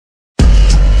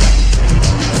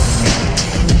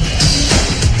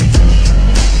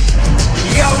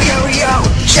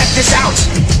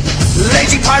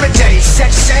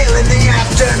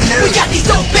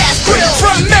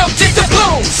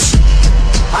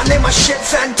Russian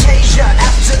Fantasia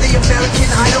after the American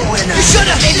Idol winner. You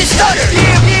should've made it stutter.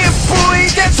 Yeah, boy,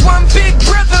 that's one big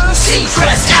brother.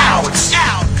 Seacrest out.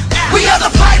 We are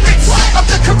the pirates of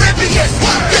the Caribbean.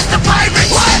 Yes, the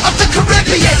pirates of the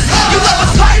Caribbean. You love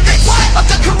us pirates of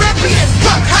the Caribbean.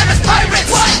 Drunk Hymas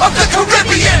pirates of the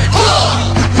Caribbean.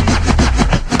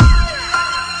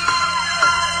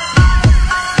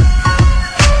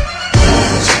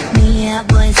 Me out,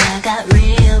 boys, I got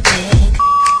real big.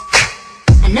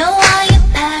 I know all you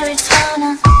pirates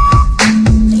wanna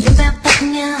think about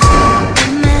putting you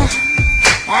in my.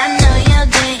 I know you're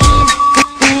getting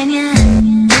when you're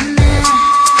in my.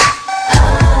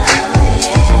 Oh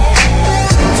yeah.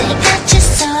 Take out your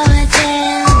sword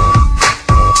and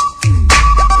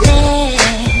leg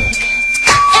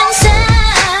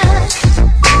inside.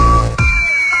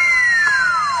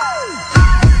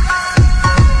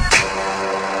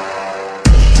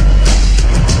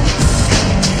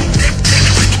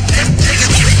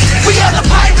 We are the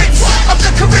pirates of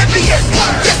the Caribbean.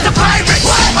 Yes, the pirates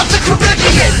of the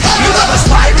Caribbean. You love us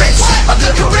pirates of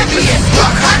the Caribbean.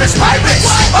 Drunk Hymas pirates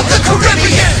of the Caribbean.